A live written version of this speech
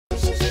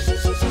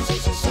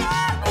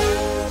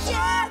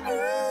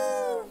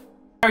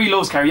Gary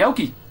loves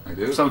karaoke. I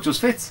do. So it just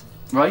fits,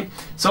 right?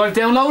 So I've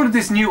downloaded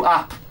this new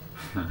app.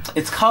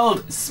 It's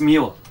called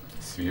Smule.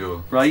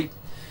 Smule. Right?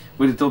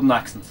 With a Dublin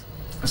accent.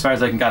 As far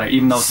as I can gather,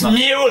 even though it's not.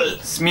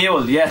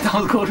 Smule, yeah, that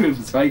was good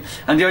ones, right?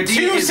 And the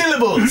idea 2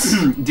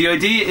 syllables! The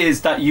idea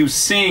is that you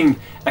sing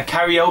a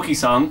karaoke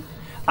song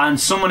and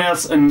someone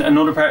else in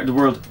another part of the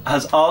world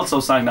has also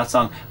sang that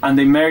song and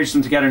they merge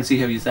them together and see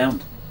how you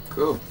sound.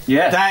 Cool.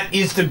 Yeah. That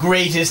is the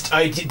greatest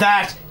idea.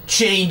 That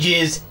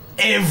changes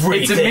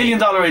everything. It's $1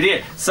 million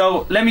idea.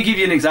 So let me give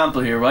you an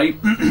example here, right?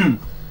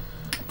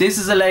 This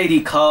is a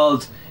lady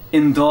called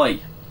Indoy.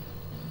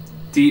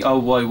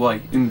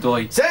 D-O-Y-Y.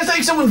 Indoy. Sounds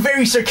like someone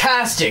very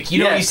sarcastic. You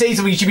know, Yeah. when you say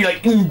something, you should be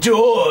like,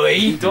 enjoy.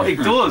 It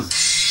does.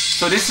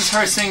 So this is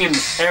her singing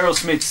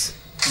Aerosmith's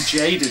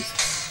Jaded.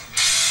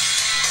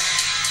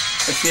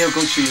 Let's see how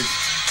good she is.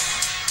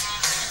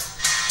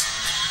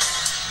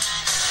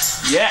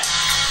 Yeah.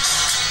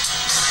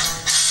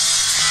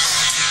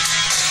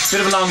 Bit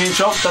of a long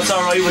intro, that's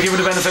alright, we'll give her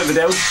the benefit of the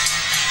doubt.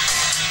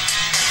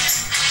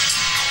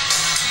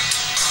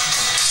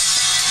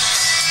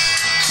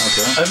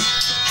 Okay.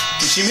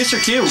 Did she miss her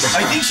cue?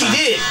 I think she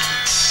did.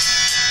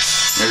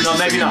 No, she's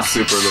maybe singing not.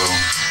 Super low.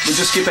 We'll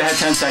just skip ahead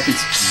 10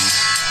 seconds.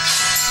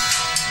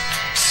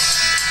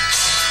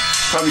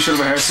 Probably should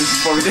have rehearsed this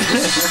before we did it.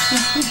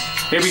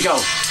 Here we go.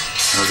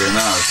 Okay,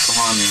 now come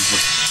on.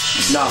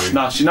 No,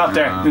 she's not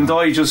there.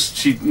 Indoy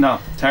no,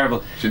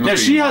 terrible. Now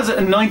she has a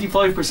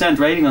 95%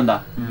 rating on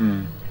that.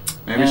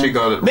 Maybe she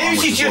got it. Maybe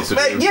she's just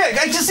yeah.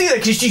 I just see that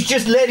because she's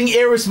just letting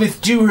Aerosmith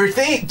do their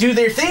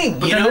thing.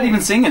 But you they're know? not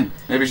even singing.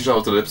 Maybe she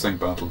chose the lip sync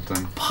battle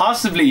thing.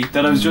 Possibly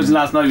that I was judging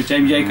last night with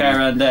Jamie J.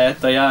 Carr and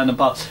Diane and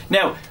Paul.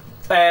 Now,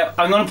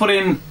 I'm going to put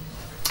in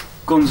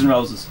Guns N'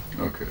 Roses.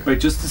 Okay. Right,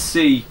 just to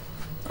see.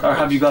 Or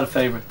have you got a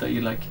favourite that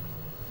you like?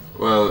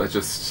 Well,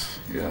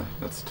 yeah,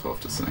 that's tough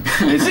to sing.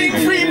 Sing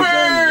Free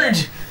Bird!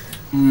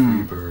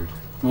 Free Bird.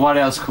 What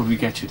else could we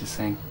get you to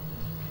sing?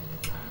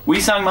 We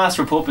sang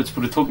Master of Puppets,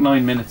 but it took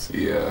 9 minutes.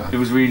 Yeah. It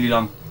was really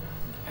long.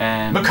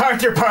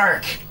 MacArthur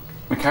Park.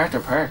 MacArthur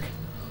Park.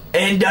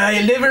 And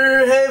I'll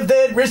never have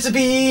that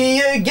recipe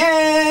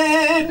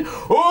again.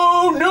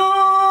 Oh no!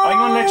 I'm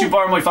going to let you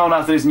borrow my phone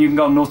after this and you can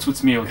go nuts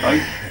with Smule,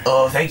 right?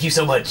 Oh, thank you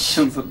so much.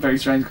 Sounds very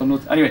strange to go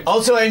nuts. Anyway.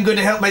 Also, I'm going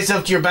to help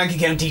myself to your bank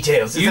account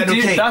details. Is that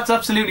okay? That's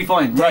absolutely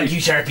fine. Thank you,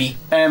 Sharpie.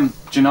 Do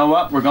you know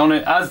what? We're going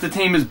to, as the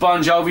theme is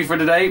Bon Jovi for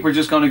today, we're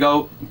just going to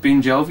go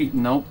Bin Jovi.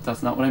 No,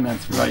 that's not what I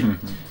meant. Right.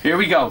 Here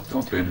we go.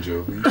 Don't Bin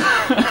Jovi.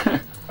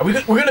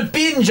 We're going to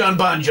binge on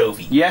Bon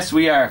Jovi. Yes,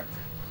 we are.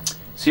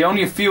 See,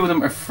 only a few of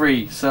them are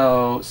free.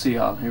 So, see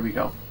y'all. Here we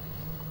go.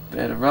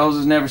 Bed of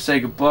Roses, Never Say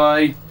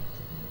Goodbye.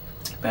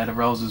 Bed of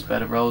Roses,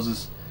 Bed of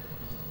Roses.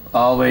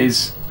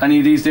 Always. Any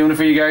of these doing it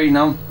for you, Gary?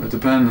 No? It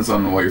depends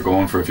on what you're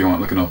going for. If you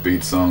want like an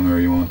upbeat song or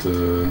you want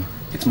to...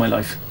 It's My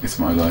Life. It's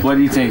My Life. What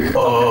do you think?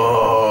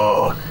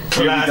 Oh,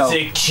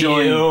 classic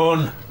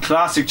tune.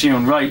 Classic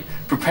tune, right.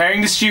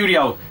 Preparing the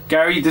studio.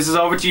 Gary, this is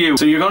over to you.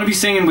 So you're going to be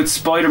singing with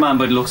Spider-Man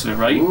by the looks of it,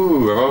 right?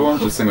 Ooh, I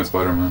want to sing with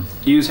Spider-Man.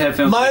 Use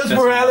headphones. Miles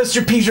Morales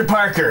or Peter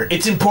Parker.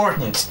 It's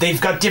important.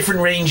 They've got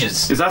different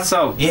ranges. Is that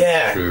so?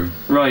 Yeah. True.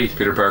 Right.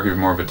 Peter Parker would be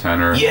more of a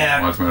tenor.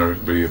 Yeah. Miles Morales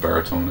would be a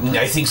baritone.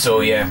 I think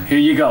so, yeah. Here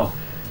you go.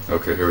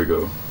 Okay, here we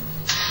go.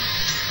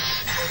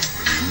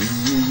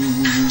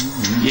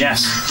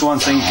 Yes. Go on,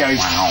 sing, Gary.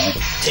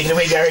 Take it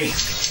away, Gary.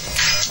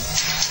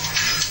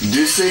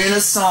 This ain't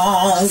a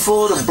song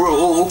for the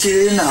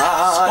broken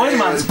hearted.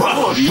 Spider-Man's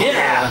good,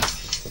 yeah.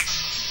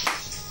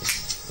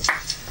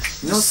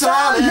 No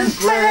silent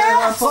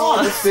prayer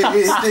for the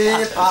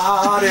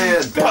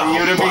faint-hearted. Better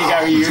you than me,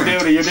 Gary. You're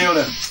doing it, you're doing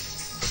it.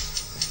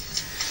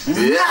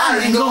 I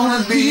ain't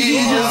gonna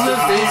be just a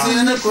face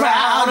in the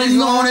crowd. Ain't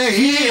gonna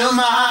hear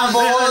my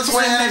voice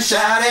when I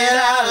shout it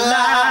out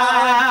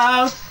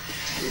loud.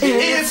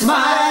 It's my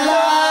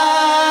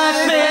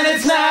life and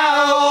it's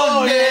now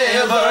or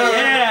never.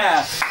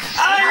 Yeah.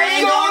 I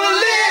ain't gonna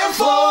live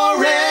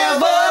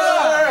forever.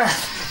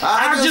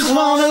 I just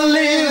wanna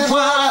live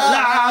while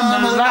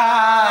I'm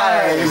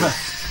alive.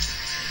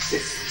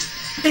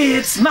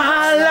 It's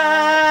my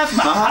life.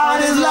 My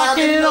heart is like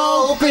an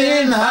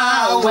open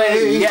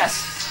highway.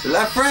 Yes.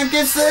 Like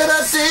Frankie said,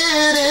 I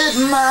did it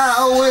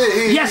my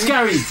way. Yes,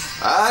 Gary.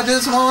 I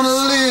just wanna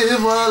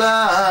live while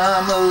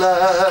I'm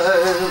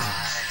alive.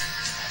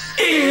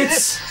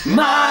 It's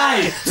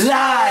my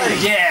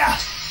life. Yeah.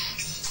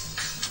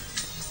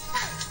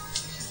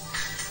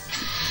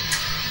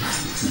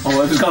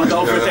 Oh, I was gonna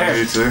go for it there.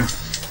 Me too.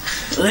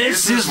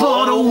 This is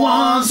for the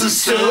ones that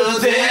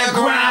stood their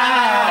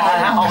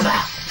ground.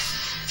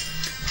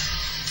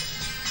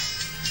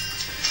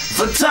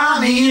 For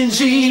Tommy and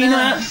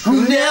Gina,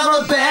 who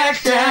never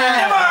backed down.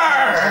 Never!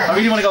 I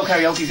really want to go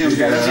karaoke soon.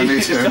 Yeah,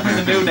 me too. I'm in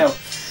the mood now.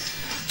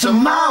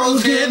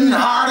 Tomorrow's getting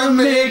harder,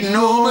 make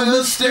no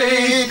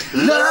mistake.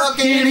 Luck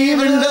ain't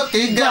even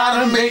lucky,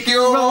 gotta make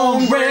your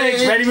own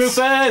breaks. Ready,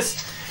 Rufus?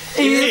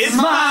 It's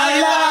my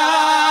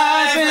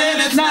life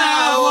and it's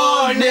now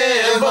or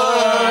never.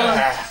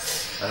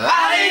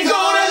 I ain't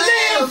gonna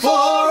live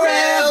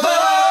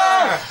forever.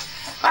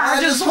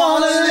 I just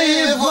wanna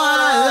live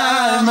while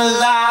I'm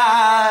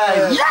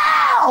alive.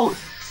 Yow!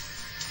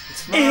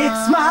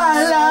 It's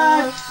my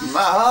life.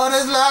 My heart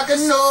is like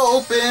an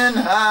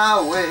open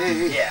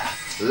highway. Yeah.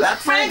 Like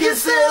Frankie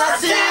said, I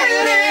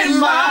did it in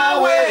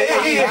my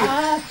way.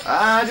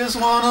 I just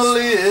wanna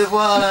live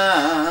while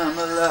I'm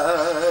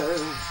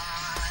alive.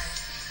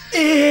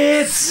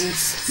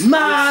 It's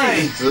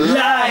my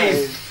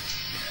life.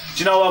 Do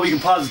you know what? We can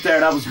pause it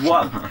there. That was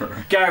what?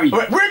 Gary.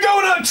 We're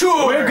going on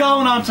tour. We're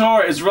going on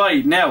tour is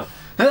right. Now,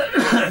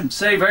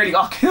 say early.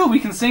 Oh, cool. We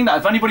can sing that.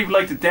 If anybody would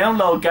like to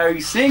download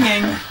Gary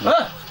singing.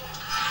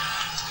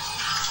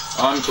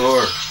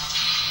 Encore.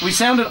 We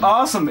sounded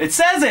awesome. It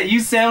says it. You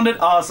sounded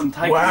awesome.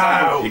 Thank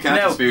Wow. you. You can't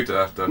Now, dispute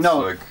that. That's no,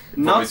 like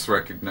not- voice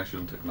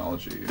recognition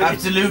technology.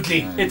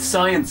 Absolutely. It's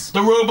science.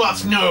 The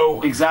robots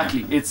know.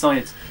 Exactly. It's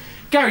science.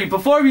 Gary,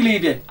 before we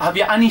leave you, have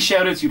you any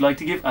shout outs you'd like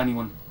to give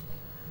anyone?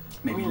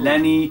 Maybe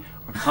Lenny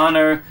or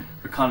Connor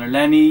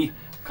Lenny, or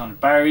Connor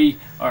Barry,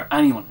 or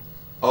anyone.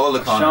 All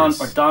the Sean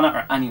Connors. or Donna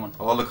or anyone.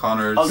 All the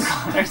Connors. All the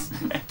Connors.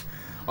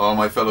 All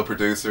my fellow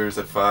producers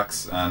at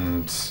Fax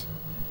and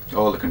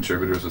all the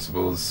contributors, I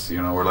suppose.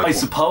 You know, we're like. I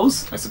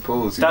suppose. I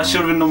suppose. You That know.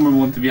 should have been number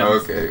one, to be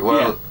honest. Okay,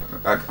 well,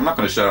 I'm not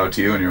going to shout out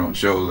to you on your own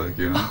show, like,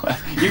 you know.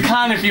 You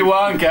can if you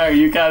want, Gary.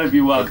 You can if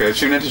you want. Okay,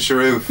 tune into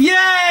Sharuf. Yeah,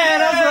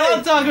 that's what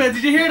I'm talking about.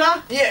 Did you hear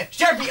that? Yeah,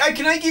 Sharpie,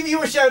 can I give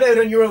you a shout out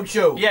on your own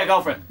show? Yeah,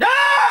 go for it.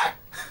 Ah!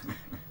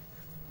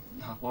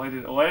 Why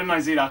didn't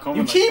I see that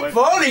coming? You keep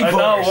falling I for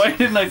know. it. Why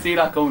didn't I see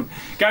that coming?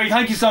 Gary,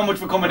 thank you so much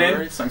for coming in.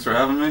 Alright, thanks for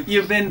having me.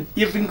 You've been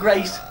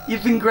great.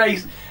 You've been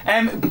great.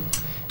 Do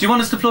you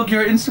want us to plug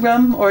your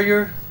Instagram or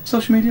your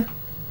social media?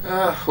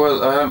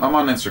 Well, I'm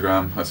on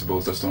Instagram, I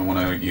suppose. That's the one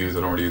I use.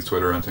 I don't really use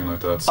Twitter or anything like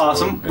that. So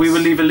Awesome. We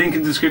will leave a link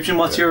in the description.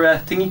 What's your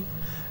thingy?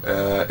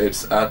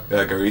 It's at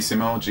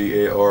Gar-eoke,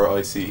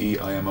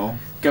 G-A-R-I-C-E-I-M-O.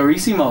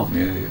 Garissimo.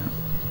 Yeah.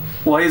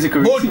 Why is it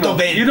Molto Garissimo?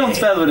 bene. You don't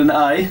spell it with an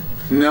I.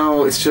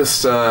 No, it's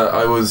just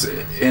I was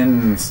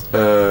in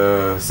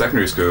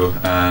secondary school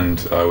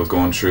and I was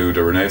going through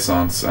the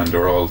Renaissance and they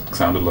all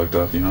sounded like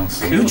that, you know.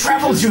 So. You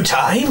traveled through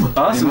time?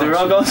 Awesome, they're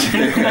all going through.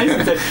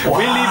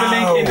 We'll leave a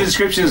link in the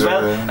description as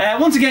well.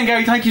 Once again,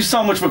 Gary, thank you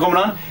so much for coming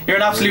on. You're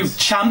an absolute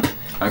champ.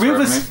 Thanks for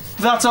having me.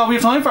 That's all we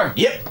have time for.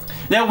 Yep.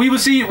 Now we will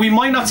see. We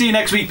might not see you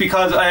next week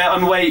because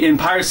I'm away in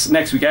Paris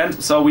next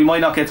weekend, so we might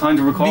not get time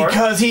to record.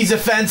 Because he's a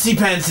fancy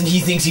pants and he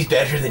thinks he's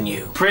better than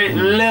you. A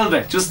little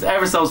bit, just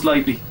ever so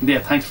slightly. Yeah,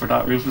 thanks for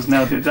that, Rufus.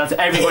 Now that's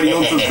everybody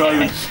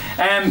unsubscribing.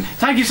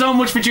 Thank you so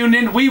much for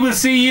tuning in. We will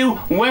see you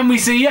when we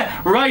see you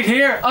right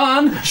here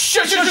on.